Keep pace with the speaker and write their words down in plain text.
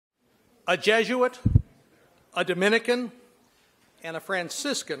A Jesuit, a Dominican, and a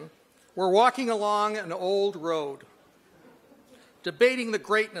Franciscan were walking along an old road, debating the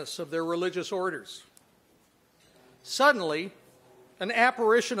greatness of their religious orders. Suddenly, an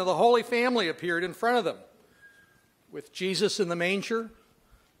apparition of the Holy Family appeared in front of them, with Jesus in the manger,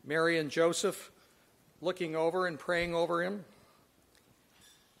 Mary and Joseph looking over and praying over him.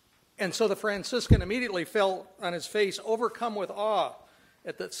 And so the Franciscan immediately fell on his face, overcome with awe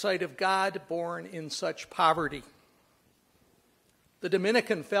at the sight of God born in such poverty. The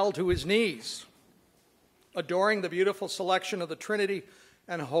Dominican fell to his knees, adoring the beautiful selection of the Trinity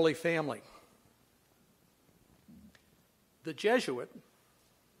and Holy Family. The Jesuit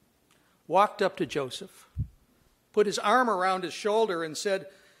walked up to Joseph, put his arm around his shoulder, and said,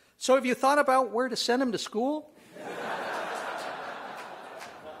 "So have you thought about where to send him to school?"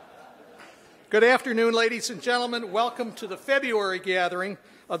 Good afternoon, ladies and gentlemen. Welcome to the February gathering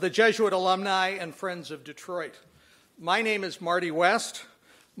of the Jesuit Alumni and Friends of Detroit. My name is Marty West.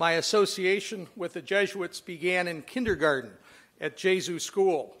 My association with the Jesuits began in kindergarten at Jesuit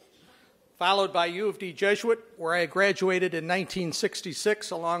School, followed by U of D Jesuit, where I graduated in 1966,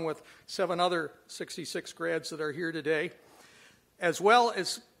 along with 7 other 66 grads that are here today, as well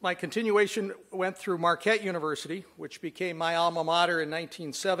as my continuation went through Marquette University, which became my alma mater in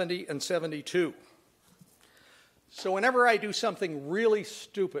 1970 and 72. So whenever I do something really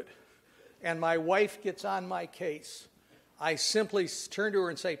stupid and my wife gets on my case, I simply turn to her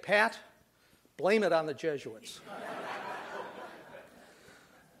and say, "Pat, blame it on the Jesuits."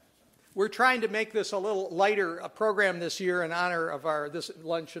 We're trying to make this a little lighter program this year in honor of this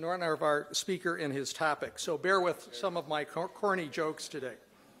lunch in honor of our speaker and his topic. So bear with some of my corny jokes today.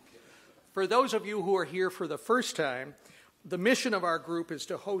 For those of you who are here for the first time, the mission of our group is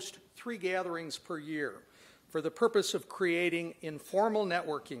to host 3 gatherings per year for the purpose of creating informal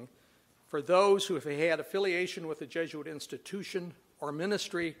networking for those who have had affiliation with a Jesuit institution or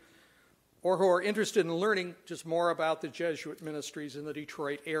ministry, or who are interested in learning just more about the Jesuit ministries in the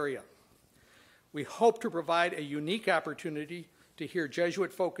Detroit area. We hope to provide a unique opportunity to hear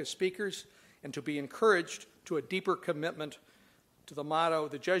Jesuit-focused speakers and to be encouraged to a deeper commitment to the motto,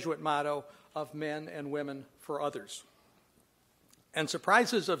 the Jesuit motto of men and women for others. And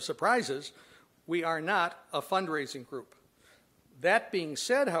surprises of surprises, we are not a fundraising group. That being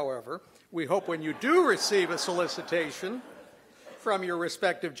said, however, we hope when you do receive a solicitation from your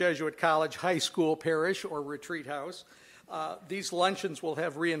respective Jesuit college, high school, parish, or retreat house, these luncheons will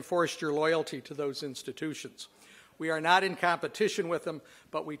have reinforced your loyalty to those institutions. We are not in competition with them,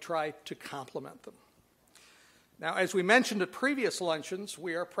 but we try to complement them. Now, as we mentioned at previous luncheons,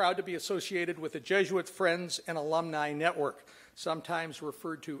 we are proud to be associated with the Jesuit Friends and Alumni Network, sometimes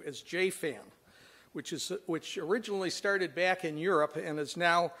referred to as JFAN, which originally started back in Europe and is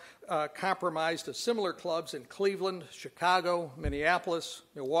now comprised of similar clubs in Cleveland, Chicago, Minneapolis,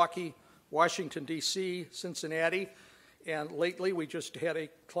 Milwaukee, Washington, D.C., Cincinnati, and lately we just had a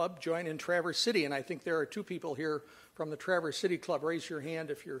club join in Traverse City, and I think there are 2 people here from the Traverse City Club. Raise your hand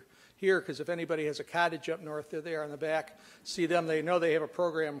if you're here, because if anybody has a cottage up north, they're there in the back. See them, they know they have a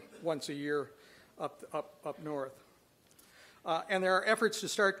program once a year up north. And there are efforts to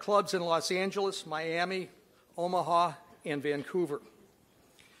start clubs in Los Angeles, Miami, Omaha, and Vancouver.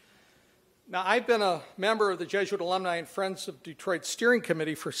 Now, I've been a member of the Jesuit Alumni and Friends of Detroit Steering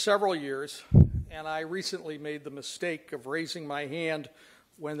Committee for several years, and I recently made the mistake of raising my hand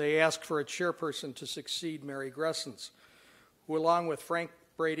when they asked for a chairperson to succeed Mary Gressens, who, along with Frank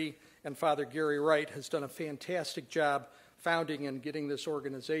Brady and Father Gary Wright, has done a fantastic job founding and getting this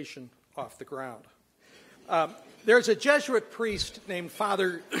organization off the ground. There's a Jesuit priest named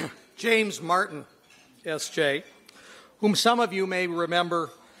Father James Martin, S.J., whom some of you may remember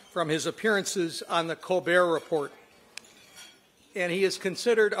from his appearances on the Colbert Report. And he is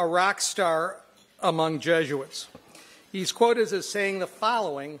considered a rock star among Jesuits. He's quoted as saying the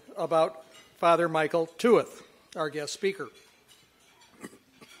following about Father Michael Tueth, our guest speaker.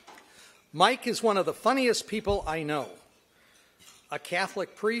 "Mike is one of the funniest people I know. A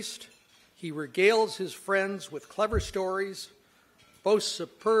Catholic priest, he regales his friends with clever stories, boasts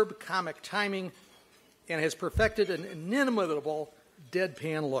superb comic timing, and has perfected an inimitable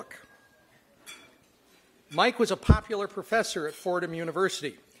deadpan look. Mike was a popular professor at Fordham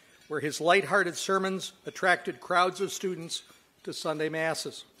University, where his lighthearted sermons attracted crowds of students to Sunday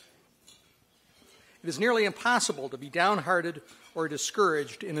Masses. It is nearly impossible to be downhearted or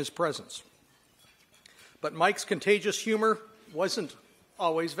discouraged in his presence. But Mike's contagious humor wasn't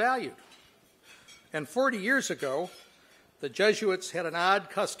always valued. And 40 years ago, the Jesuits had an odd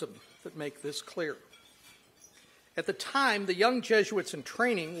custom that make this clear. At the time, the young Jesuits in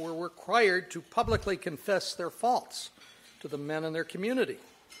training were required to publicly confess their faults to the men in their community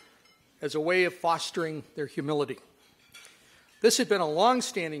as a way of fostering their humility. This had been a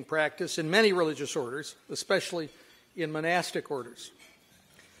long-standing practice in many religious orders, especially in monastic orders.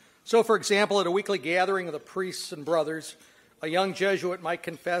 So, for example, at a weekly gathering of the priests and brothers, a young Jesuit might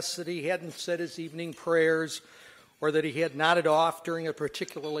confess that he hadn't said his evening prayers or that he had nodded off during a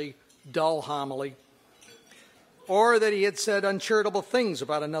particularly dull homily, or that he had said uncharitable things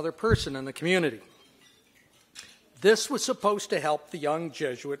about another person in the community. This was supposed to help the young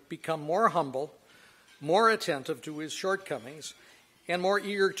Jesuit become more humble, more attentive to his shortcomings, and more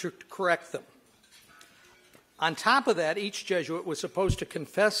eager to correct them. On top of that, each Jesuit was supposed to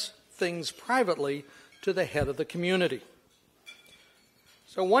confess things privately to the head of the community.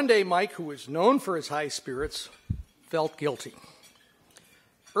 So one day, Mike, who was known for his high spirits, felt guilty.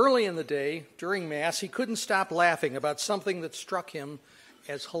 Early in the day, during Mass, he couldn't stop laughing about something that struck him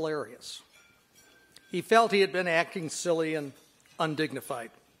as hilarious. He felt he had been acting silly and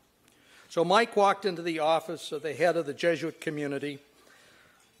undignified. So Mike walked into the office of the head of the Jesuit community,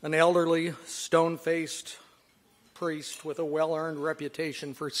 an elderly, stone-faced priest with a well-earned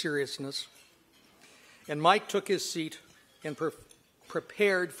reputation for seriousness. And Mike took his seat and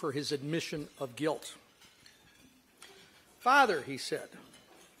prepared for his admission of guilt. "Father," he said,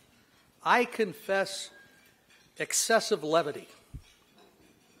 "I confess excessive levity."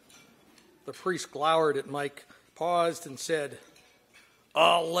 The priest glowered at Mike, paused, and said,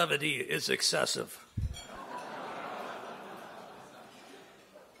 "All levity is excessive."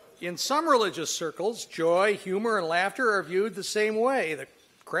 In some religious circles, joy, humor, and laughter are viewed the same way. The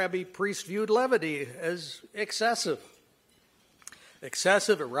crabby priest viewed levity as excessive.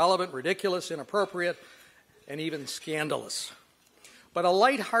 Excessive, irrelevant, ridiculous, inappropriate, and even scandalous. But a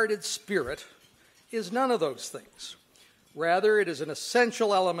light-hearted spirit is none of those things. Rather, it is an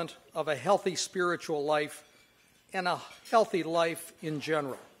essential element of a healthy spiritual life and a healthy life in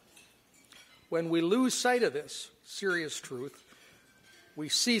general. When we lose sight of this serious truth, we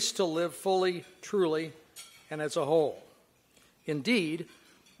cease to live fully, truly, and as a whole. Indeed,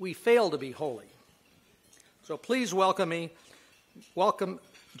 we fail to be holy. So please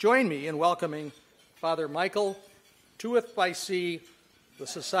join me in welcoming Father Michael Tueth by Sea, the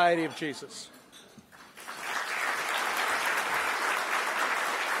Society of Jesus.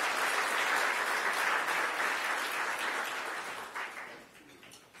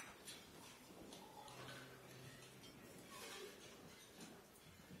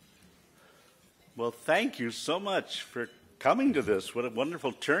 Well, thank you so much for coming to this. What a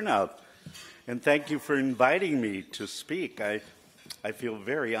wonderful turnout. And thank you for inviting me to speak. I feel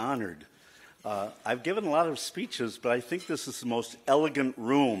very honored. I've given a lot of speeches, but I think this is the most elegant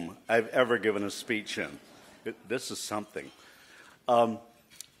room I've ever given a speech in. This is something. I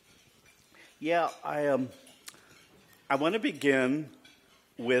want to begin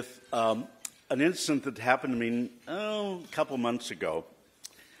with an incident that happened to me a couple months ago.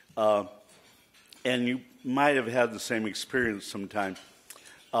 And you might have had the same experience sometime.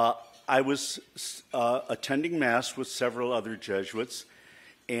 I was attending Mass with several other Jesuits,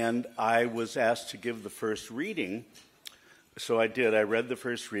 and I was asked to give the first reading. So I did. I read the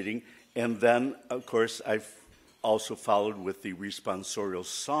first reading, and then, of course, I also followed with the responsorial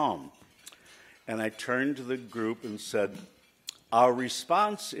psalm. And I turned to the group and said, "Our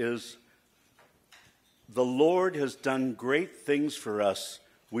response is, the Lord has done great things for us.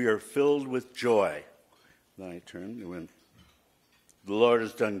 We are filled with joy." Then I turned and went, "The Lord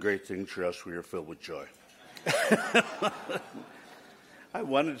has done great things for us. We are filled with joy." I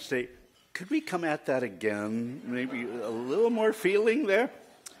wanted to say, could we come at that again? Maybe a little more feeling there?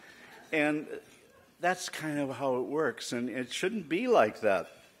 And that's kind of how it works, and it shouldn't be like that.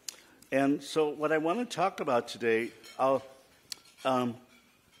 And so what I want to talk about today,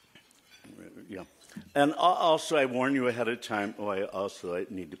 And also, I warn you ahead of time. Oh, I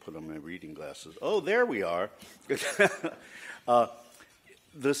need to put on my reading glasses. Oh, there we are.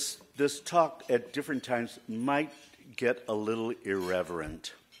 This talk at different times might get a little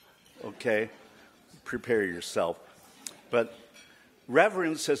irreverent. Okay? Prepare yourself. But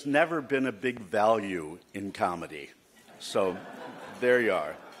reverence has never been a big value in comedy. So there you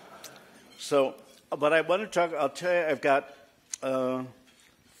are. So, but I want to talk, I'll tell you, I've got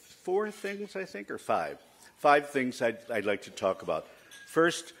 4 things, I think, or 5. 5 things I'd like to talk about.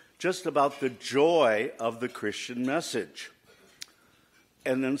 First, just about the joy of the Christian message.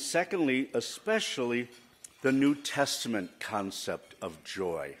 And then secondly, especially the New Testament concept of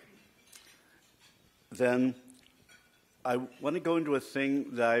joy. Then I want to go into a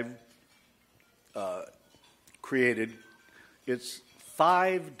thing that I've created, it's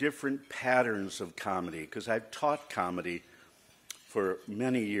 5 different patterns of comedy, because I've taught comedy for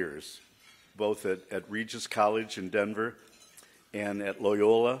many years, both at Regis College in Denver and at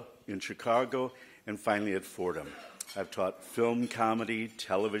Loyola in Chicago, and finally at Fordham. I've taught film comedy,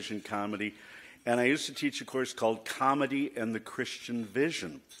 television comedy, and I used to teach a course called Comedy and the Christian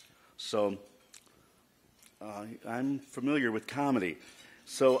Vision. So I'm familiar with comedy.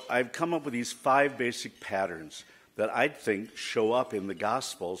 So I've come up with these 5 basic patterns that I think show up in the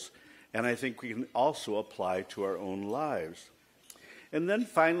Gospels, and I think we can also apply to our own lives. And then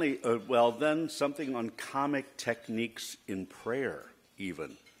finally, then something on comic techniques in prayer,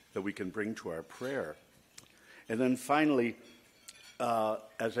 even, that we can bring to our prayer. And then finally,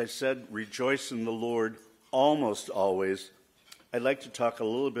 as I said, rejoice in the Lord almost always. I'd like to talk a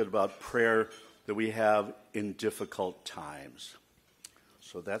little bit about prayer that we have in difficult times.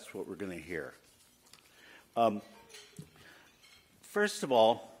 So that's what we're going to hear. First of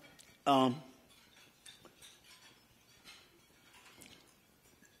all,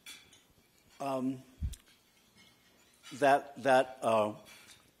 that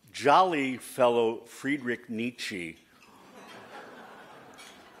jolly fellow Friedrich Nietzsche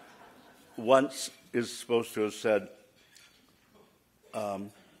once is supposed to have said, let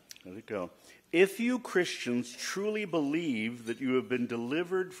it go. If you Christians truly believe that you have been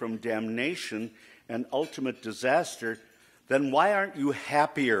delivered from damnation and ultimate disaster, then why aren't you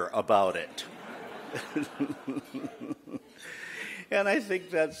happier about it? And I think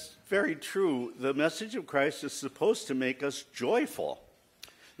that's very true. The message of Christ is supposed to make us joyful.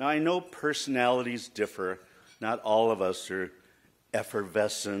 Now, I know personalities differ. Not all of us are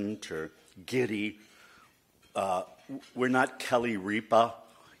effervescent or giddy. We're not Kelly Ripa,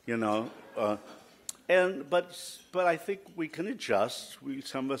 you know. But I think we can adjust.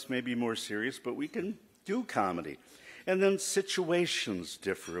 Some of us may be more serious, but we can do comedy. And then situations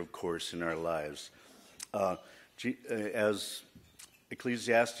differ, of course, in our lives. As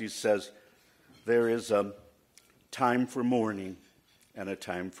Ecclesiastes says, there is a time for mourning and a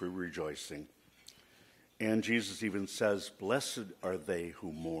time for rejoicing. And Jesus even says, blessed are they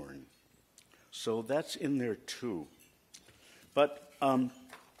who mourn. So that's in there too. But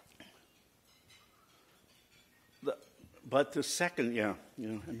the second,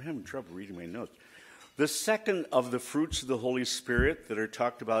 I'm having trouble reading my notes. The second of the fruits of the Holy Spirit that are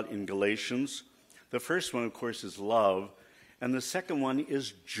talked about in Galatians, the first one, of course, is love, and the second one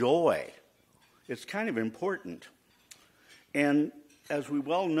is joy. It's kind of important. And as we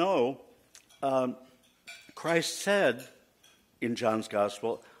well know, Christ said in John's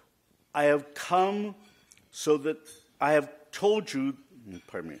Gospel, I have come so that I have told you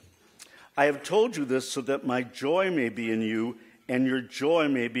this so that my joy may be in you and your joy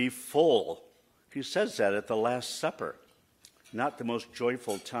may be full. He says that at the Last Supper, not the most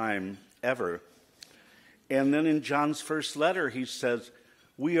joyful time ever. And then in John's first letter, he says,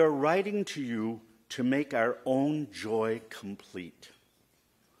 we are writing to you to make our own joy complete.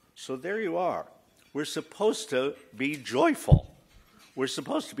 So there you are. We're supposed to be joyful. We're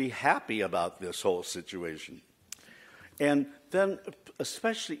supposed to be happy about this whole situation. And then,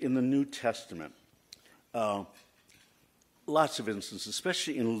 especially in the New Testament, lots of instances,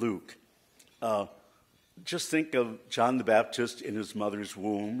 especially in Luke. Just think of John the Baptist in his mother's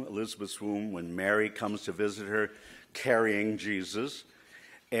womb, Elizabeth's womb, when Mary comes to visit her carrying Jesus.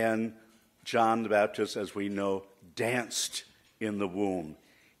 And John the Baptist, as we know, danced in the womb.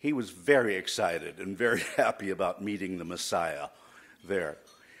 He was very excited and very happy about meeting the Messiah there.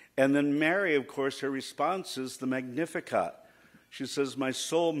 And then Mary, of course, her response is the Magnificat. She says, my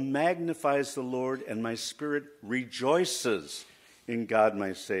soul magnifies the Lord and my spirit rejoices in God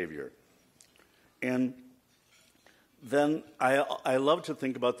my Savior. And then I love to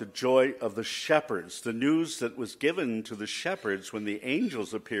think about the joy of the shepherds, the news that was given to the shepherds when the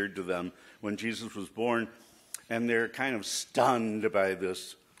angels appeared to them when Jesus was born, and they're kind of stunned by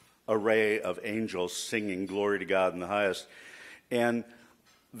this array of angels singing glory to God in the highest. And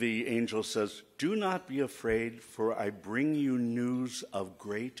the angel says, do not be afraid, for I bring you news of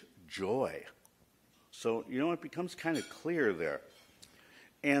great joy. So, it becomes kind of clear there.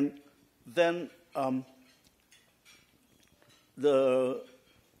 And then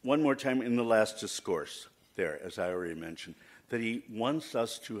one more time in the last discourse there, as I already mentioned, that he wants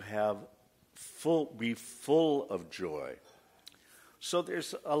us to be full of joy. So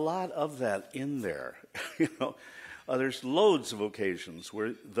there's a lot of that in there. There's loads of occasions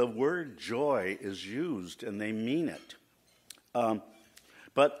where the word joy is used and they mean it.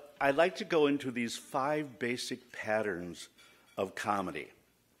 But I'd like to go into these 5 basic patterns of comedy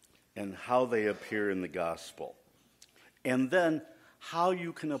and how they appear in the gospel. and then how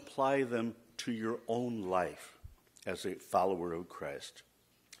you can apply them to your own life as a follower of Christ.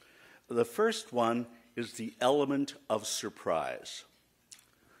 The first one is the element of surprise.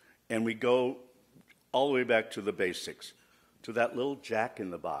 And we go all the way back to the basics, to that little jack in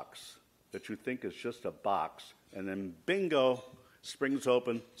the box that you think is just a box, and then bingo, springs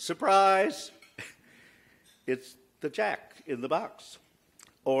open, surprise! It's the jack in the box.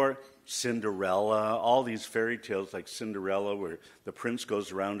 Or Cinderella, all these fairy tales like Cinderella, where the prince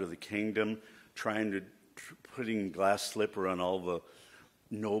goes around to the kingdom putting glass slipper on all the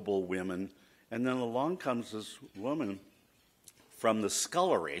noble women. And then along comes this woman from the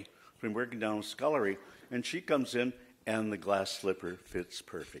scullery, been working down the scullery, and she comes in, and the glass slipper fits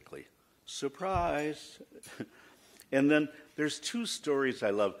perfectly. Surprise! And then there's two stories I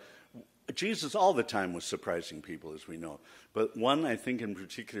love. Jesus all the time was surprising people, as we know. But one, I think, in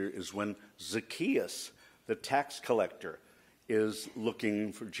particular, is when Zacchaeus, the tax collector, is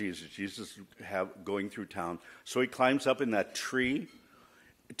looking for Jesus. Jesus going through town. So he climbs up in that tree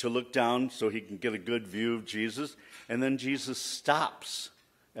to look down so he can get a good view of Jesus. And then Jesus stops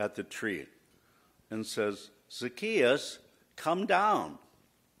at the tree and says, Zacchaeus, come down.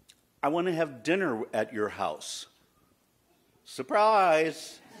 I want to have dinner at your house.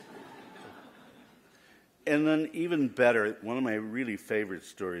 Surprise! And then even better, one of my really favorite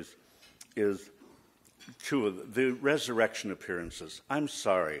stories is two of the resurrection appearances. I'm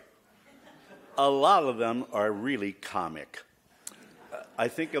sorry. A lot of them are really comic. I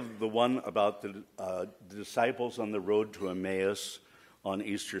think of the one about the disciples on the road to Emmaus on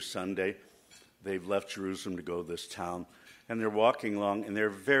Easter Sunday. They've left Jerusalem to go to this town, and they're walking along, and they're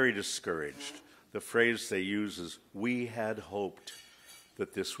very discouraged. The phrase they use is, "We had hoped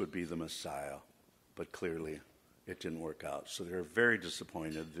that this would be the Messiah." But clearly, it didn't work out. So they're very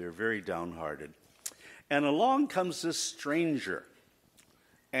disappointed. They're very downhearted. And along comes this stranger.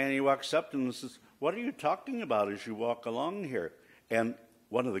 And he walks up to them and says, "What are you talking about as you walk along here?" And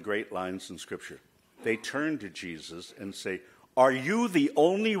one of the great lines in Scripture, they turn to Jesus and say, "Are you the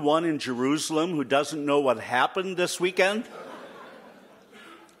only one in Jerusalem who doesn't know what happened this weekend?"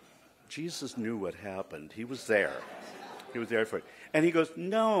 Jesus knew what happened. He was there. He was there for it. And he goes,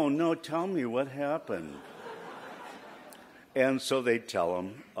 no, tell me what happened. And so they tell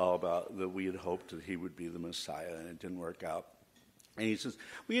him all about that we had hoped that he would be the Messiah, and it didn't work out. And he says,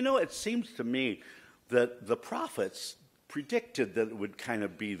 well, it seems to me that the prophets predicted that it would kind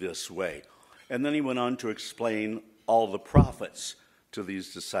of be this way. And then he went on to explain all the prophets to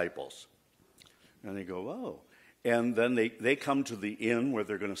these disciples. And they go, oh. And then they come to the inn where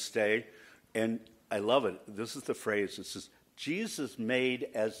they're going to stay, and I love it. This is the phrase. It says, Jesus made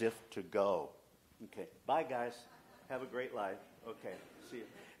as if to go. Okay, bye, guys. Have a great life. Okay, see you.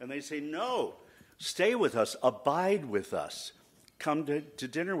 And they say, no, stay with us. Abide with us. Come to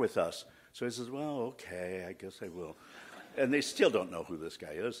dinner with us. So he says, well, okay, I guess I will. And they still don't know who this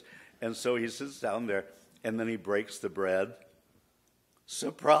guy is. And so he sits down there, and then he breaks the bread.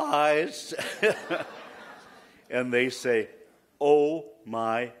 Surprise! And they say, oh,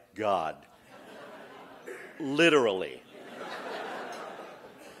 my God. Literally.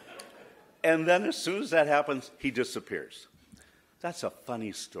 And then as soon as that happens, he disappears. That's a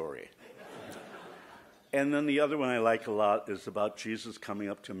funny story. And then the other one I like a lot is about Jesus coming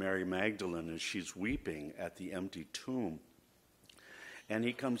up to Mary Magdalene as she's weeping at the empty tomb. And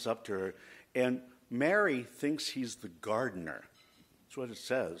he comes up to her, and Mary thinks he's the gardener. That's what it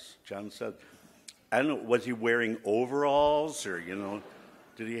says. John said, I don't know, was he wearing overalls or,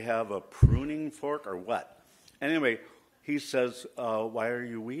 did he have a pruning fork or what? Anyway, he says, why are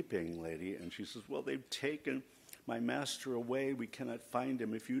you weeping, lady? And she says, well, they've taken my master away. We cannot find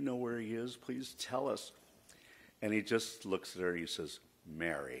him. If you know where he is, please tell us. And he just looks at her and he says,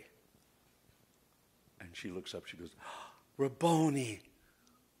 Mary. And she looks up, she goes, Rabboni.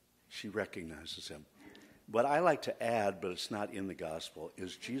 She recognizes him. What I like to add, but it's not in the gospel,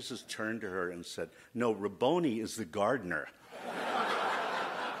 is Jesus turned to her and said, no, Rabboni is the gardener.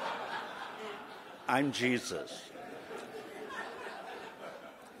 I'm Jesus.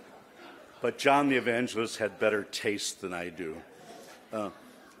 But John the Evangelist had better taste than I do.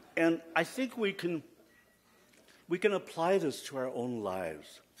 And I think we can apply this to our own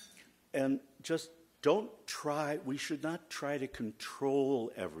lives. And just we should not try to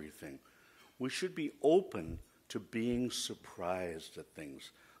control everything. We should be open to being surprised at things.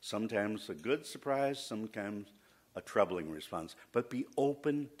 Sometimes a good surprise, sometimes a troubling response. But be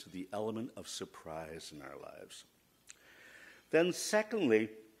open to the element of surprise in our lives. Then secondly,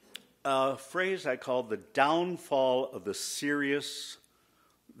 a phrase I call the downfall of the serious,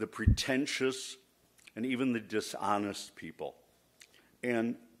 the pretentious, and even the dishonest people.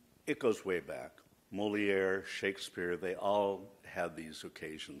 And it goes way back. Moliere, Shakespeare, they all had these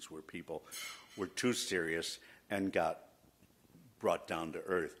occasions where people were too serious and got brought down to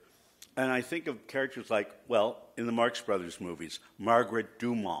earth. And I think of characters like, well, in the Marx Brothers movies, Margaret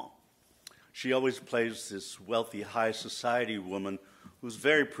Dumont. She always plays this wealthy high society woman who's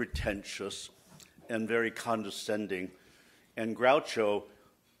very pretentious and very condescending. And Groucho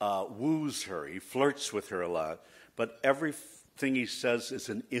woos her. He flirts with her a lot. But everything he says is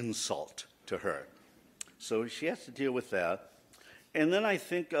an insult to her. So she has to deal with that. And then I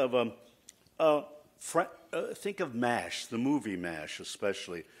think of MASH, the movie MASH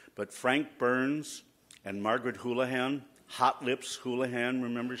especially. But Frank Burns and Margaret Houlihan, Hot Lips Houlihan,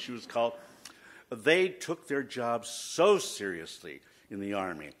 remember she was called? They took their jobs so seriously in the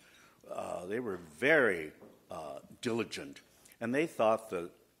Army. They were very diligent. And they thought that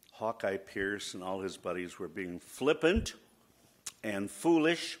Hawkeye Pierce and all his buddies were being flippant and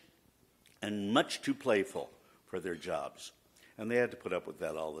foolish and much too playful for their jobs. And they had to put up with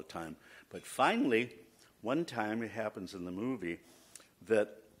that all the time. But finally, one time it happens in the movie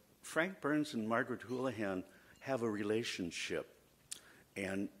that Frank Burns and Margaret Houlihan have a relationship.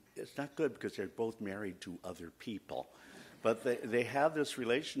 And it's not good because they're both married to other people. But they have this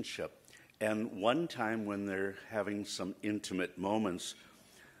relationship. And one time when they're having some intimate moments,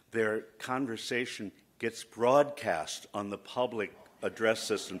 their conversation gets broadcast on the public address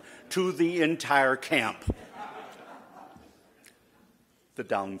system to the entire camp. The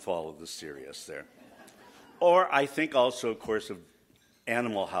downfall of the serious there. Or I think also, of course, of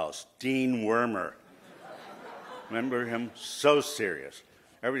Animal House, Dean Wormer. Remember him? So serious.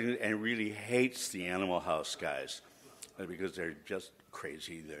 Everything, and really hates the Animal House guys because they're just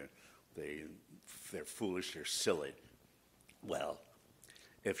crazy. They're foolish. They're silly. Well,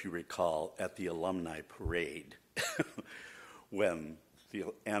 if you recall, at the Alumni parade, when the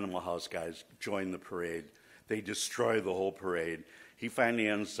Animal House guys join the parade, they destroy the whole parade. He finally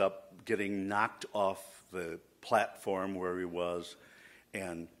ends up getting knocked off the platform where he was,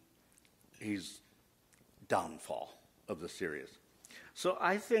 and he's downfall of the serious. So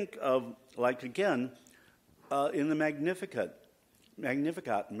I think of, like again, in the Magnificat,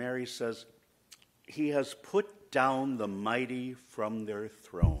 Mary says, he has put down the mighty from their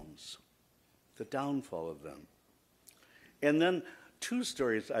thrones, the downfall of them. And then two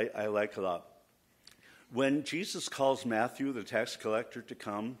stories I like a lot. When Jesus calls Matthew, the tax collector, to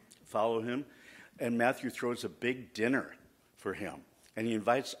come follow him, and Matthew throws a big dinner for him, and he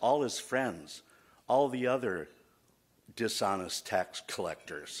invites all his friends, all the other dishonest tax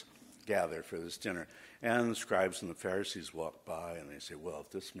collectors gather for this dinner. And the scribes and the Pharisees walk by, and they say, well, if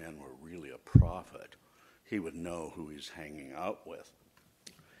this man were really a prophet, he would know who he's hanging out with.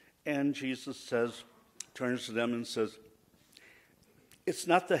 And Jesus turns to them and says, it's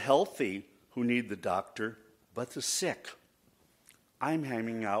not the healthy who need the doctor, but the sick. I'm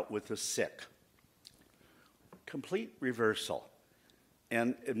hanging out with the sick. Complete reversal.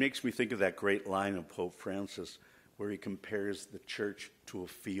 And it makes me think of that great line of Pope Francis where he compares the church to a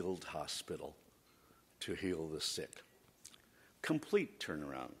field hospital to heal the sick. Complete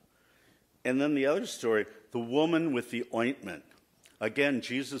turnaround. And then the other story, the woman with the ointment. Again,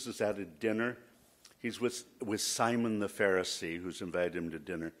 Jesus is at a dinner. He's with Simon the Pharisee, who's invited him to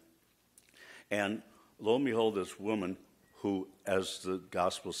dinner. And lo and behold, this woman who, as the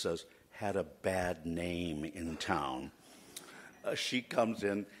gospel says, had a bad name in town. She comes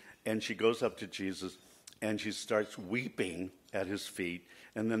in and she goes up to Jesus and she starts weeping at his feet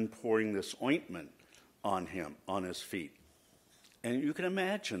and then pouring this ointment on him, on his feet. And you can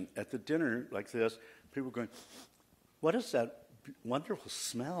imagine at the dinner like this, people going, what is that wonderful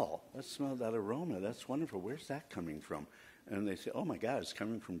smell? That smell, that aroma, that's wonderful. Where's that coming from? And they say, oh my God, it's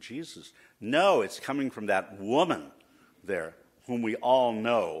coming from Jesus. No, it's coming from that woman there, whom we all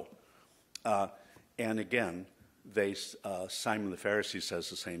know. And again, Simon the Pharisee says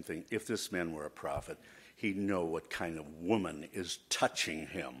the same thing. If this man were a prophet, he'd know what kind of woman is touching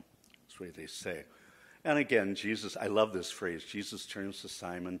him. That's what they say. And again, Jesus, I love this phrase. Jesus turns to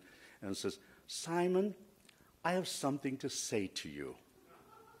Simon and says, Simon, I have something to say to you.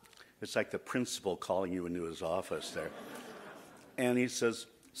 It's like the principal calling you into his office there. And he says,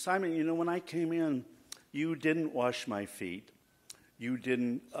 Simon, you know, when I came in, you didn't wash my feet. You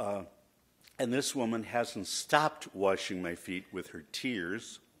didn't, and this woman hasn't stopped washing my feet with her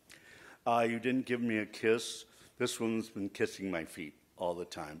tears. You didn't give me a kiss. This woman's been kissing my feet all the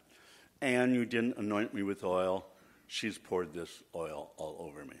time. And you didn't anoint me with oil. She's poured this oil all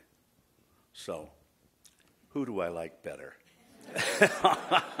over me. So, who do I like better?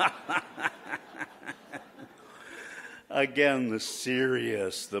 Again, the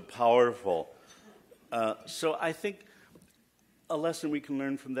serious, the powerful. So I think a lesson we can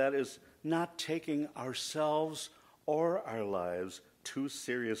learn from that is not taking ourselves or our lives too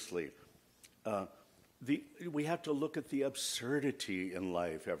seriously. We have to look at the absurdity in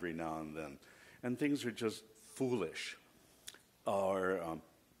life every now and then. And things are just foolish or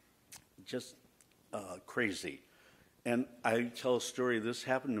just crazy. And I tell a story. This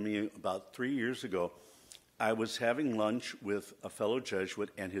happened to me about 3 years ago. I was having lunch with a fellow Jesuit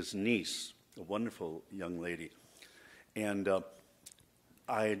and his niece, a wonderful young lady. And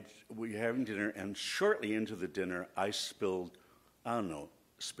we were having dinner, and shortly into the dinner, I spilled, I don't know,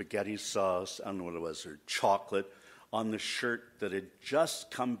 spaghetti sauce, I don't know what it was, or chocolate on the shirt that had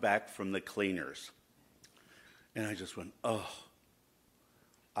just come back from the cleaners. And I just went, oh,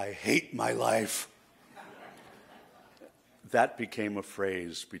 I hate my life. That became a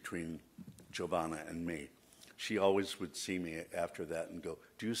phrase between Giovanna and me. She always would see me after that and go,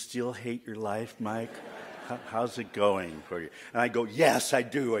 do you still hate your life, Mike? How's it going for you? And I go, yes, I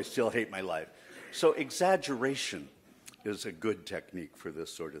do. I still hate my life. So exaggeration is a good technique for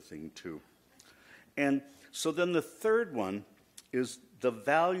this sort of thing, too. And so then the third one is the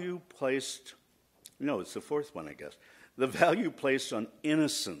value placed, no, it's the fourth one, I guess. The value placed on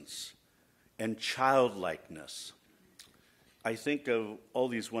innocence and childlikeness. I think of all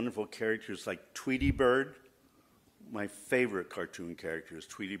these wonderful characters like Tweety Bird. My favorite cartoon character is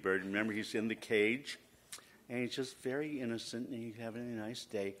Tweety Bird. Remember, he's in the cage, and he's just very innocent, and he's having a nice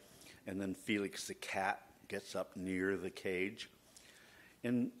day. And then Felix the cat gets up near the cage.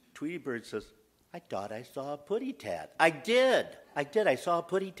 And Tweety Bird says, I thought I saw a putty tat. I did. I saw a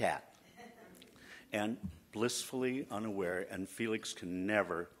putty tat. And blissfully unaware, and Felix can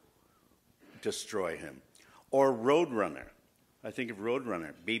never destroy him. Or Roadrunner. I think of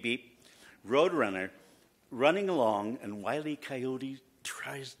Roadrunner. Beep, beep. Roadrunner running along, and Wile E. Coyote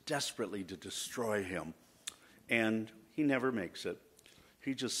tries desperately to destroy him. And he never makes it.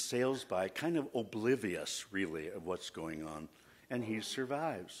 He just sails by, kind of oblivious, really, of what's going on. And he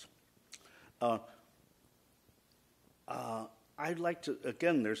survives. I'd like to,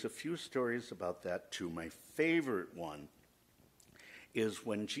 again, there's a few stories about that too. My favorite one is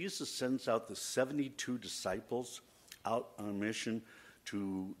when Jesus sends out the 72 disciples out on a mission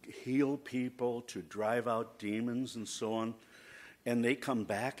to heal people, to drive out demons and so on. And they come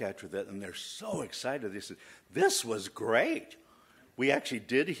back after that, and they're so excited. They said, this was great. We actually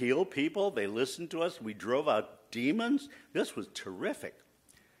did heal people. They listened to us. We drove out demons. This was terrific.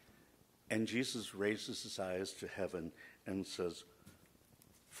 And Jesus raises his eyes to heaven and says,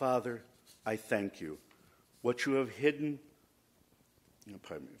 Father, I thank you. What you have hidden,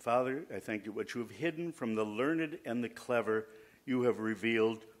 Father, I thank you. What you have hidden from the learned and the clever, you have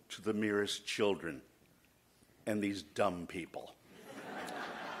revealed to the merest children and these dumb people.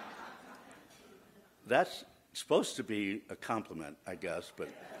 That's supposed to be a compliment, I guess, but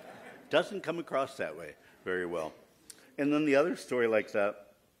doesn't come across that way very well. And then the other story like that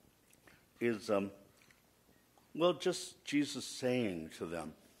is, just Jesus saying to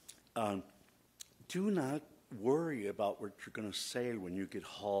them, do not worry about what you're going to say when you get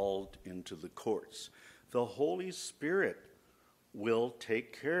hauled into the courts. The Holy Spirit will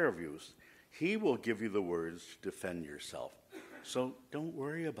take care of you. He will give you the words to defend yourself. So don't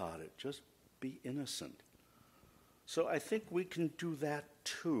worry about it. Just be innocent. So I think we can do that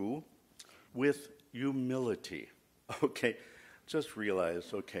too with humility. Okay, just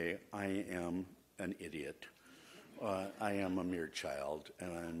realize, okay, I am an idiot. I am a mere child,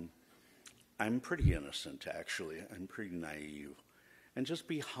 and I'm pretty innocent, actually. I'm pretty naive. And just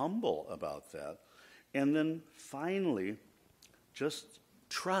be humble about that. And then finally, just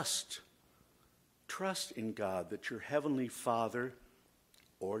trust. Trust in God that your Heavenly Father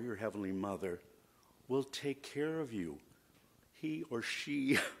or your Heavenly Mother will take care of you. He or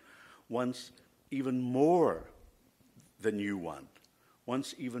she wants even more than you want,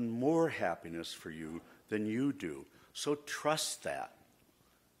 wants even more happiness for you than you do. So trust that.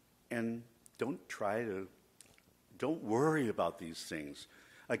 And don't worry about these things.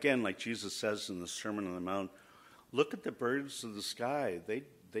 Again, like Jesus says in the Sermon on the Mount, look at the birds of the sky.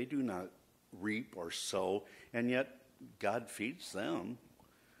 They do not reap or sow, and yet God feeds them.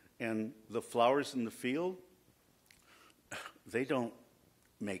 And the flowers in the field, they don't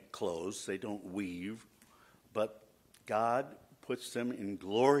make clothes, they don't weave, but God puts them in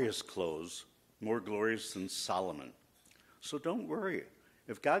glorious clothes, more glorious than Solomon. So don't worry.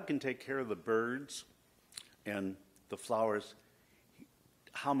 If God can take care of the birds and the flowers,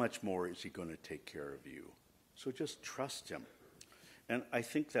 how much more is he going to take care of you? So just trust him. And I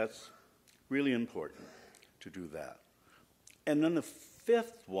think that's really important to do that. And then the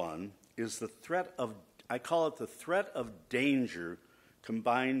fifth one is the threat of, I call it the threat of danger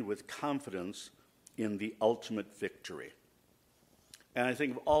combined with confidence in the ultimate victory. And I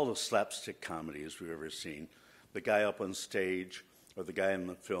think of all the slapstick comedies we've ever seen. The guy up on stage or the guy in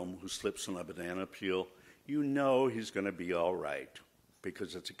the film who slips on a banana peel, you know he's going to be all right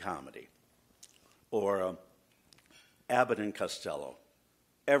because it's a comedy. Or Abbott and Costello.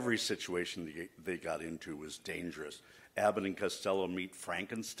 Every situation they got into was dangerous. Abbott and Costello meet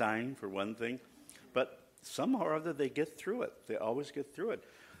Frankenstein, for one thing, but somehow or other they get through it. They always get through it.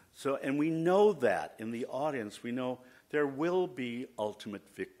 So, and we know that in the audience. We know there will be ultimate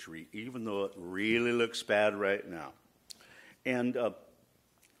victory, even though it really looks bad right now. And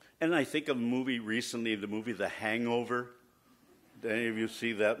I think of a movie recently, the movie The Hangover. Did any of you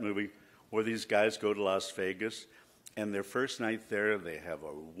see that movie? Where these guys go to Las Vegas, and their first night there, they have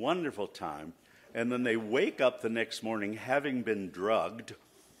a wonderful time, and then they wake up the next morning having been drugged,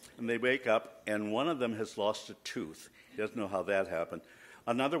 and they wake up, and one of them has lost a tooth. He doesn't know how that happened.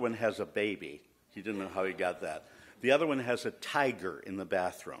 Another one has a baby. He didn't know how he got that. The other one has a tiger in the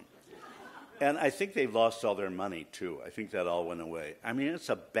bathroom. And I think they've lost all their money, too. I think that all went away. I mean, it's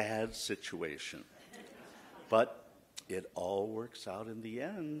a bad situation. But it all works out in the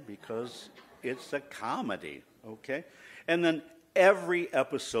end because it's a comedy, okay? And then every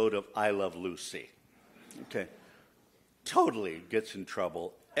episode of I Love Lucy, okay, totally gets in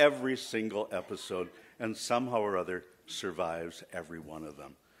trouble every single episode and somehow or other survives every one of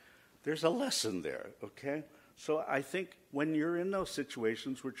them. There's a lesson there, okay? So I think when you're in those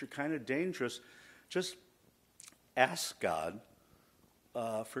situations which are kind of dangerous, just ask God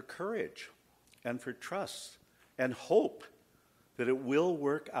for courage and for trust and hope that it will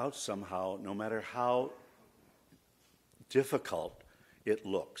work out somehow, no matter how difficult it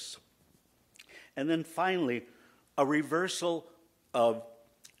looks. And then finally, a reversal of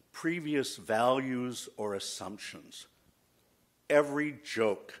previous values or assumptions. Every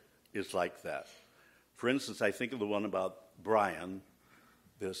joke is like that. For instance, I think of the one about Brian,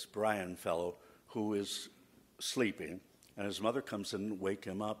 this Brian fellow who is sleeping, and his mother comes in and wake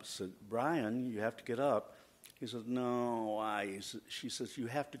him up and said, "Brian, you have to get up." He says, "No, why?" She says, "You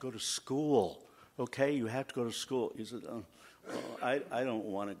have to go to school, okay? You have to go to school." He said, I don't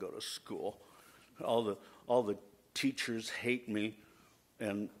want to go to school. All the teachers hate me,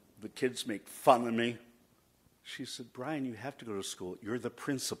 and the kids make fun of me." She said, "Brian, you have to go to school. You're the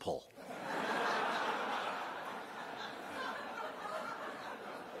principal."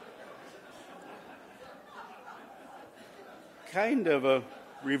 Kind of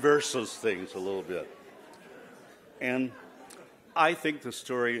reverses things a little bit. And I think the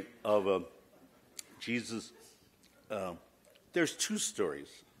story of Jesus, there's two stories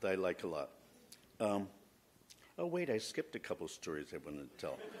that I like a lot. Oh, wait, I skipped a couple stories I wanted to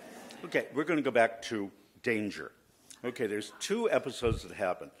tell. Okay, we're going to go back to danger. Okay, there's two episodes that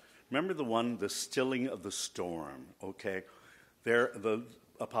happen. Remember the one, the stilling of the storm, okay? The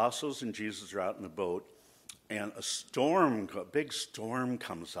apostles and Jesus are out in the boat, and a big storm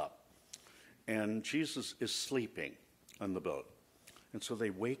comes up. And Jesus is sleeping on the boat. And so they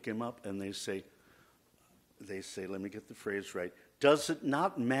wake him up and they say, let me get the phrase right, "Does it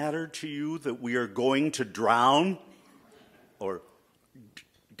not matter to you that we are going to drown?" Or,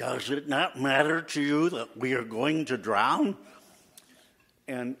 "Does it not matter to you that we are going to drown?"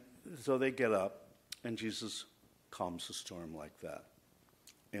 And so they get up and Jesus calms the storm like that.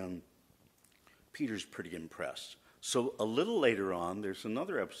 And Peter's pretty impressed. So a little later on, there's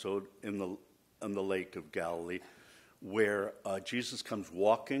another episode in the Lake of Galilee where Jesus comes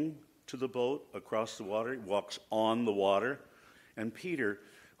walking to the boat across the water. He walks on the water. And Peter,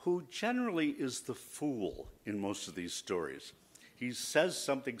 who generally is the fool in most of these stories, he says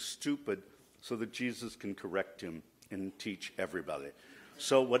something stupid so that Jesus can correct him and teach everybody.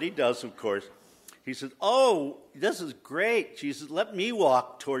 So what he does, of course, he says, "Oh, this is great, Jesus. Let me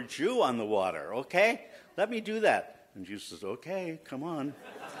walk towards you on the water, okay? Let me do that." And Jesus says, "Okay, come on."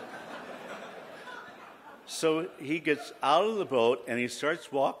 So he gets out of the boat and he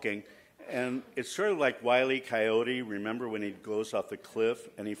starts walking, and it's sort of like Wile E. Coyote. Remember when he goes off the cliff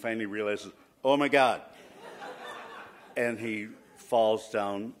and he finally realizes, "Oh my God." And he falls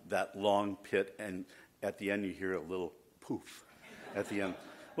down that long pit, and at the end you hear a little poof at the end.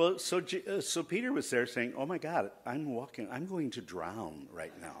 Well, so Peter was there saying, "Oh my God, I'm going to drown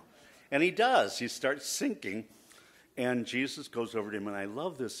right now." And he does. He starts sinking, and Jesus goes over to him, and I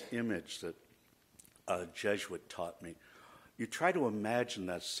love this image that a Jesuit taught me. You try to imagine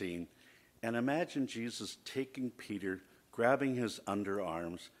that scene, and imagine Jesus taking Peter, grabbing his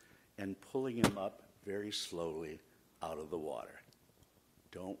underarms, and pulling him up very slowly out of the water.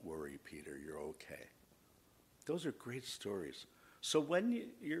 Don't worry, Peter, you're okay. Those are great stories. So when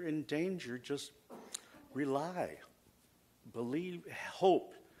you're in danger, just rely, believe,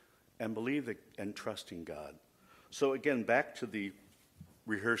 hope, and believe and trust in God. So again, back to the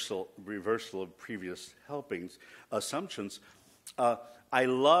reversal of previous assumptions. I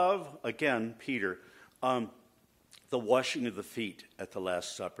love, again, Peter, the washing of the feet at the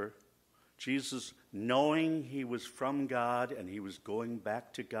Last Supper. Jesus, knowing he was from God and he was going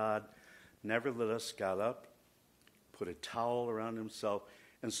back to God, nevertheless got up, put a towel around himself,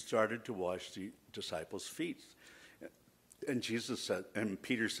 and started to wash the disciples' feet. And Jesus said, and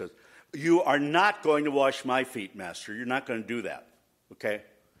Peter says, "You are not going to wash my feet, Master. You're not going to do that." Okay?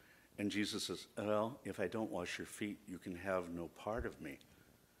 And Jesus says, "Well, if I don't wash your feet, you can have no part of me."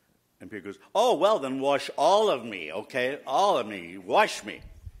 And Peter goes, "Oh, well, then wash all of me, okay? All of me. Wash me."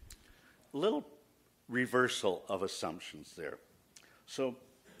 A little reversal of assumptions there. So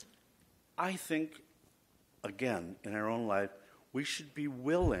I think, again, in our own life, we should be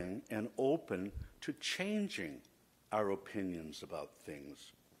willing and open to changing our opinions about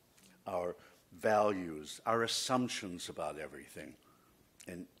things, our values, our assumptions about everything.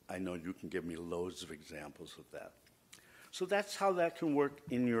 And I know you can give me loads of examples of that. So that's how that can work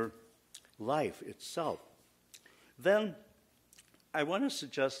in your life itself. Then I want to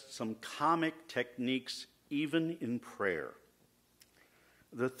suggest some comic techniques even in prayer.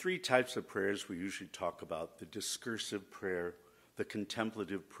 The three types of prayers we usually talk about: the discursive prayer, the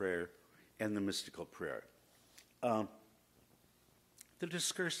contemplative prayer, and the mystical prayer. The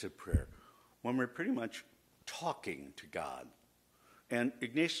discursive prayer, when we're pretty much talking to God. And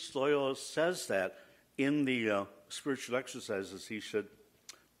Ignatius Loyola says that in the spiritual exercises, he should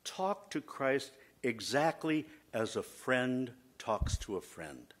talk to Christ exactly as a friend talks to a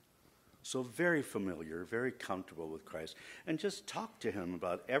friend. So very familiar, very comfortable with Christ. And just talk to him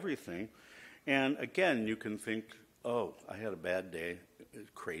about everything. And again, you can think, oh, I had a bad day,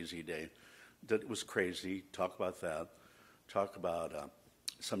 a crazy day. That was crazy. Talk about that. Talk about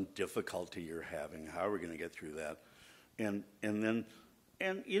some difficulty you're having. How are we going to get through that? And then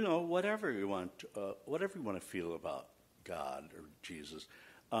you know, whatever you want to feel about God or Jesus.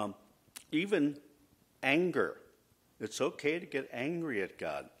 Even anger. It's okay to get angry at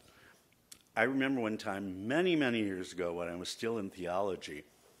God. I remember one time, many, many years ago, when I was still in theology,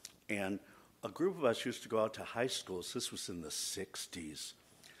 and a group of us used to go out to high schools. This was in the 60s.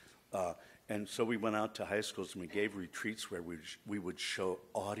 And so we went out to high schools and we gave retreats where we would show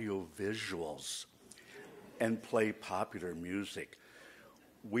audio visuals and play popular music.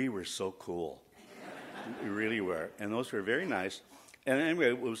 We were so cool. We really were. And those were very nice. And anyway,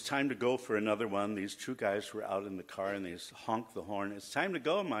 it was time to go for another one. These two guys were out in the car and they honked the horn. "It's time to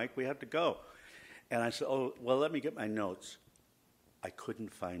go, Mike. We have to go." And I said, "Oh, well, let me get my notes." I couldn't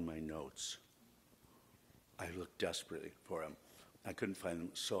find my notes. I looked desperately for them. I couldn't find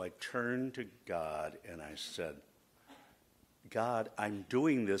them. So I turned to God and I said, "God, I'm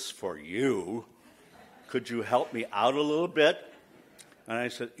doing this for you. Could you help me out a little bit?" And I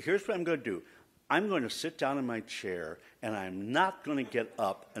said, "Here's what I'm going to do. I'm going to sit down in my chair, and I'm not going to get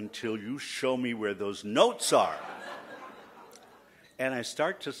up until you show me where those notes are." And I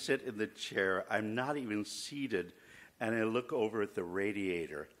start to sit in the chair. I'm not even seated, and I look over at the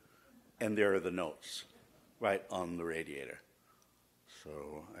radiator, and there are the notes right on the radiator.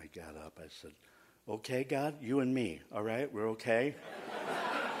 So I got up. I said, "Okay, God, you and me, all right? We're okay?"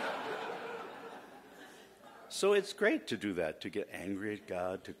 So it's great to do that, to get angry at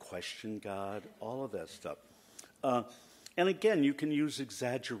God, to question God, all of that stuff. And again, you can use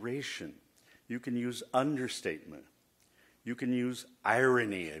exaggeration. You can use understatement. You can use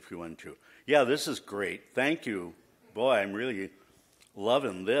irony if you want to. "Yeah, this is great. Thank you. Boy, I'm really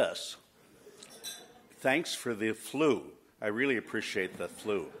loving this. Thanks for the flu. I really appreciate the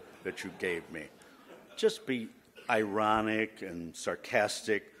flu that you gave me." Just be ironic and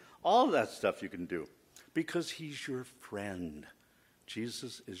sarcastic. All of that stuff you can do. Because he's your friend.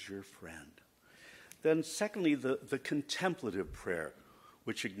 Jesus is your friend. Then secondly, the contemplative prayer,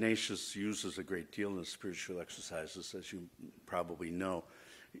 which Ignatius uses a great deal in the spiritual exercises, as you probably know.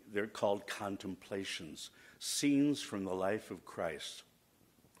 They're called contemplations, scenes from the life of Christ.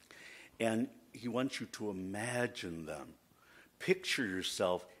 And he wants you to imagine them. Picture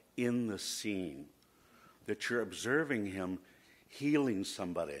yourself in the scene, that you're observing him healing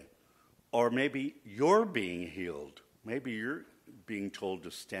somebody. Or maybe you're being healed. Maybe you're being told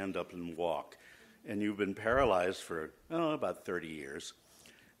to stand up and walk. And you've been paralyzed for, about 30 years.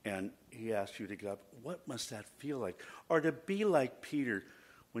 And he asks you to get up. What must that feel like? Or to be like Peter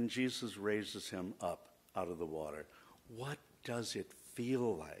when Jesus raises him up out of the water. What does it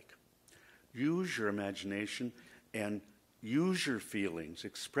feel like? Use your imagination and use your feelings,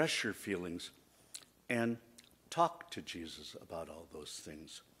 express your feelings, and talk to Jesus about all those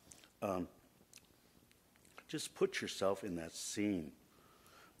things. Just put yourself in that scene.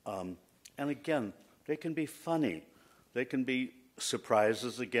 And again, they can be funny. They can be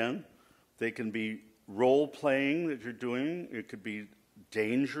surprises again. They can be role-playing that you're doing. It could be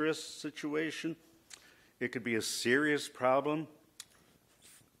dangerous situation. It could be a serious problem.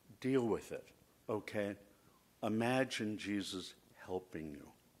 Deal with it, okay? Imagine Jesus helping you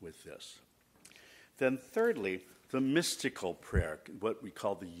with this. Then thirdly, the mystical prayer, what we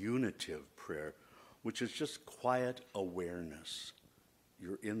call the unitive prayer, which is just quiet awareness.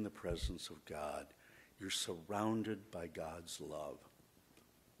 You're in the presence of God. You're surrounded by God's love.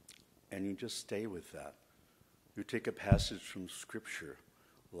 And you just stay with that. You take a passage from Scripture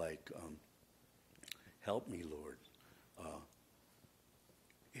like, help me, Lord.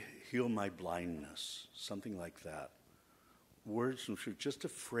 Heal my blindness, something like that. Words from Scripture, just a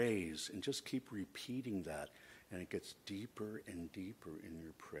phrase, and just keep repeating that, and it gets deeper and deeper in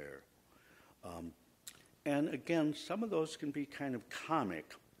your prayer. And again, some of those can be kind of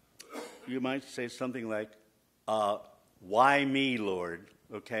comic. You might say something like, why me, Lord?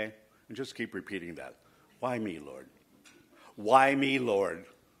 Okay? And just keep repeating that. Why me, Lord? Why me, Lord?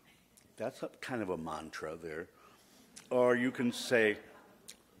 That's kind of a mantra there. Or you can say,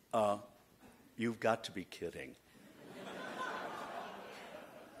 you've got to be kidding.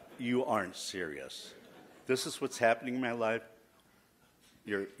 You aren't serious. This is what's happening in my life.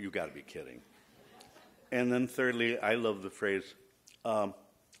 You got to be kidding. And then thirdly, I love the phrase,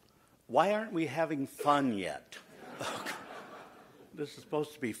 why aren't we having fun yet? This is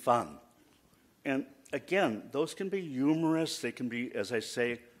supposed to be fun. And again, those can be humorous. They can be, as I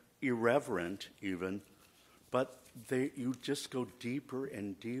say, irreverent even. But you just go deeper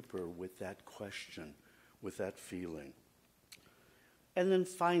and deeper with that question, with that feeling. And then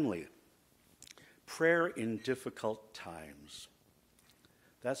finally, prayer in difficult times.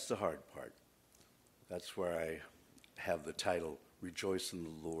 That's the hard part. That's where I have the title, Rejoice in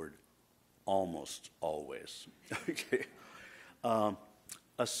the Lord Almost Always. Okay.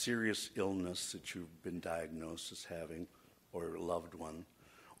 A serious illness that you've been diagnosed as having, or a loved one,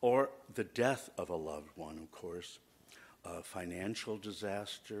 or the death of a loved one, of course, financial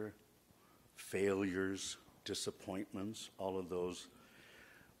disaster, failures, disappointments, all of those.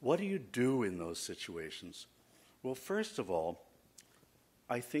 What do you do in those situations? Well, first of all,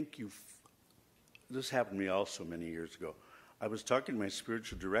 I think this happened to me also many years ago. I was talking to my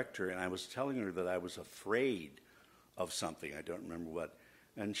spiritual director, and I was telling her that I was afraid of something. I don't remember what.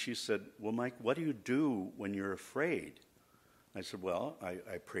 And she said, well, Mike, what do you do when you're afraid? I said, well,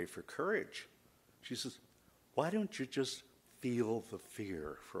 I pray for courage. She says, why don't you just feel the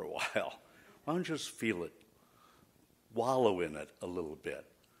fear for a while? Why don't you just feel it? Wallow in it a little bit.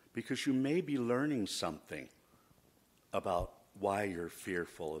 Because you may be learning something about why you're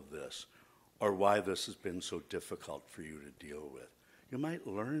fearful of this, or why this has been so difficult for you to deal with. You might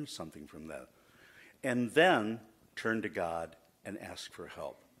learn something from that. And then turn to God and ask for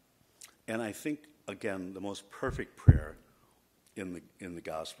help. And I think, again, the most perfect prayer in the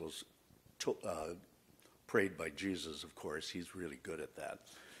Gospels, prayed by Jesus, of course. He's really good at that,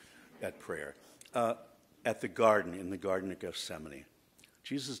 at prayer. At the garden, in the Garden of Gethsemane,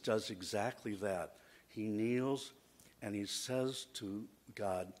 Jesus does exactly that. He kneels and he says to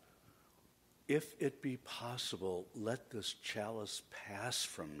God, if it be possible, let this chalice pass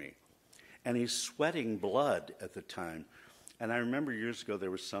from me. And he's sweating blood at the time. And I remember years ago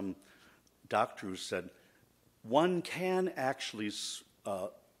there was some doctor who said, one can actually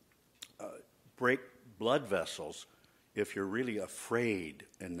break blood vessels if you're really afraid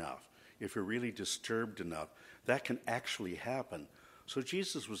enough, if you're really disturbed enough. That can actually happen. So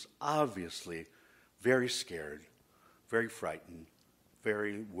Jesus was obviously very scared, very frightened,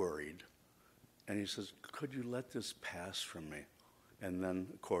 very worried. And he says, could you let this pass from me? And then,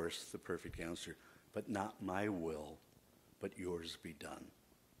 of course, the perfect answer, but not my will, but yours be done.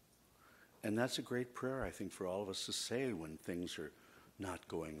 And that's a great prayer, I think, for all of us to say when things are not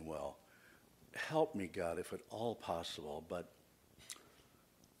going well. Help me, God, if at all possible, but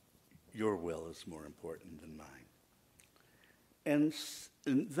your will is more important than mine. And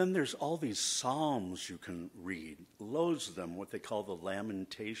then there's all these psalms you can read, loads of them, what they call the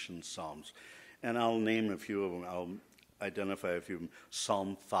lamentation psalms. And I'll name a few of them. I'll identify a few of them.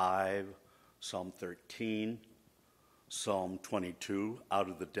 Psalm 5, Psalm 13, Psalm 22, out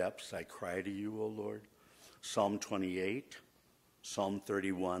of the depths I cry to you, O Lord. Psalm 28, Psalm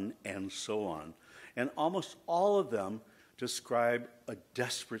 31, and so on. And almost all of them describe a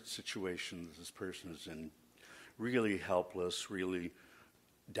desperate situation that this person is in, really helpless, really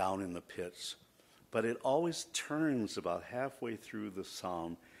down in the pits. But it always turns about halfway through the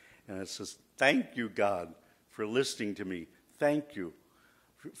psalm, and it says, "Thank you, God, for listening to me. Thank you.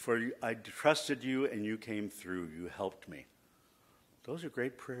 For I trusted you, and you came through. You helped me." Those are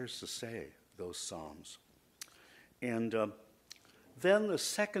great prayers to say, those psalms. And then the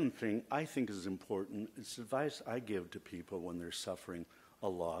second thing I think is important is advice I give to people when they're suffering a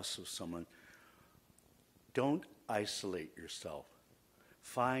loss of someone. Don't isolate yourself.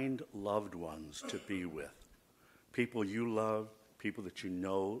 Find loved ones to be with. People you love, people that you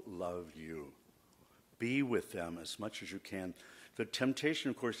know love you. Be with them as much as you can. The temptation,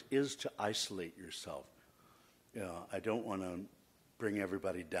 of course, is to isolate yourself. I don't want to bring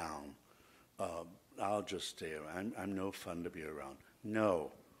everybody down. I'll just stay around. I'm no fun to be around.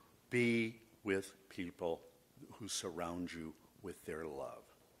 No, be with people who surround you with their love.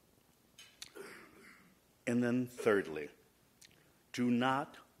 And then thirdly, do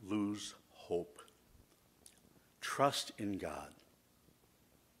not lose hope. Trust in God,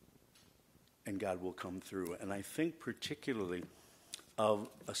 and God will come through. And I think particularly of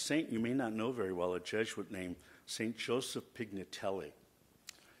a saint you may not know very well, a Jesuit named St. Joseph Pignatelli.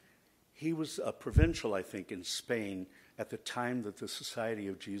 He was a provincial, I think, in Spain at the time that the Society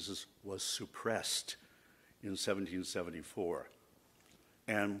of Jesus was suppressed in 1774.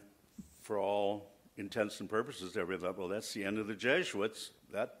 And for all intents and purposes, everybody thought, well, that's the end of the Jesuits.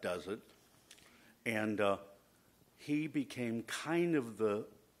 That does it. And he became kind of the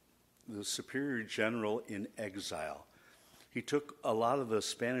superior general in exile. He took a lot of the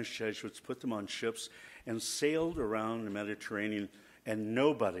Spanish Jesuits, put them on ships, and sailed around the Mediterranean, and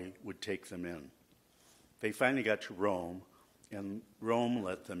nobody would take them in. They finally got to Rome, and Rome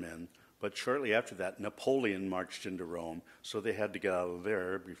let them in. But shortly after that, Napoleon marched into Rome, so they had to get out of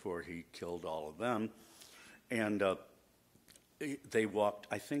there before he killed all of them. And they walked,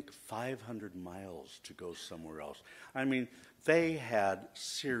 I think, 500 miles to go somewhere else. I mean, they had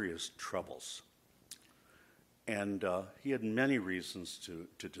serious troubles. And he had many reasons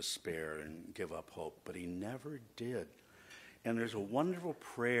to despair and give up hope, but he never did. And there's a wonderful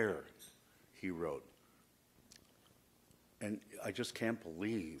prayer he wrote. And I just can't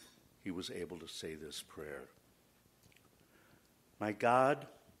believe he was able to say this prayer. My God,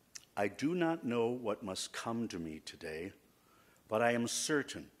 I do not know what must come to me today, but I am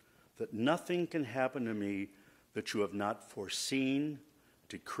certain that nothing can happen to me that you have not foreseen,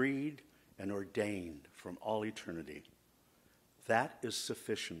 decreed, and ordained from all eternity. That is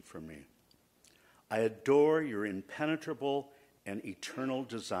sufficient for me. I adore your impenetrable and eternal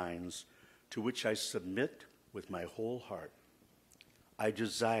designs, to which I submit with my whole heart. I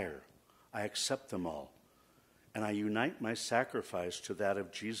desire, I accept them all, and I unite my sacrifice to that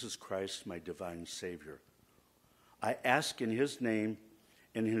of Jesus Christ, my divine Savior. I ask in his name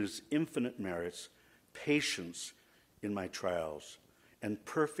and in his infinite merits, patience in my trials, and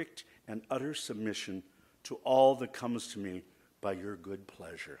perfect and utter submission to all that comes to me by your good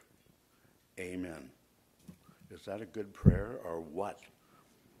pleasure. Amen. Is that a good prayer or what?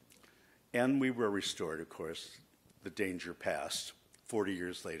 And we were restored, of course. The danger passed. 40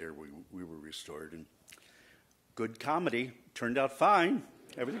 years later, we were restored. And good comedy. Turned out fine.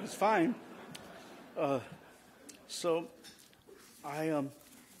 Everything was fine. So I'd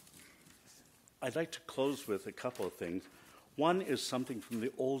like to close with a couple of things. One is something from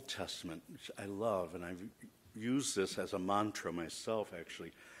the Old Testament, which I love, and I've used this as a mantra myself,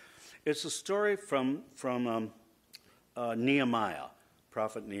 actually. It's a story from Nehemiah,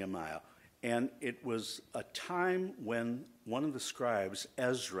 prophet Nehemiah. And it was a time when one of the scribes,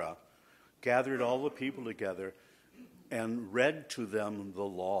 Ezra, gathered all the people together and read to them the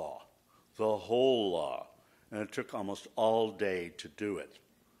law, the whole law. And it took almost all day to do it.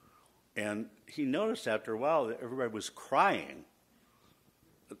 And he noticed after a while that everybody was crying.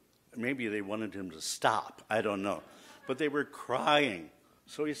 Maybe they wanted him to stop. I don't know. But they were crying.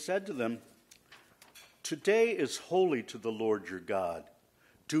 So he said to them, "Today is holy to the Lord your God.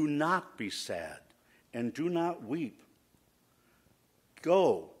 Do not be sad and do not weep.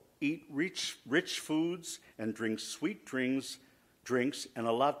 Go, eat rich foods and drink sweet drinks, and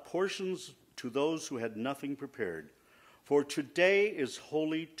allot portions to those who had nothing prepared. For today is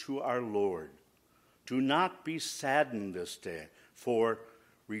holy to our Lord. Do not be saddened this day, for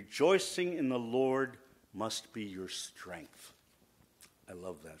rejoicing in the Lord must be your strength." I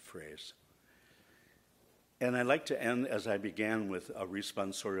love that phrase. And I'd like to end, as I began, with a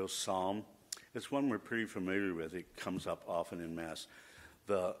responsorial psalm. It's one we're pretty familiar with. It comes up often in Mass.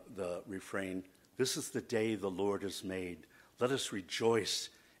 The refrain, This is the day the Lord has made. Let us rejoice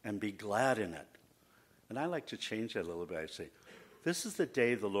and be glad in it. And I like to change that a little bit. I say, this is the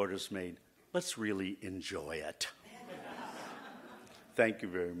day the Lord has made. Let's really enjoy it. Thank you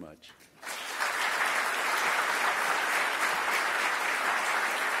very much.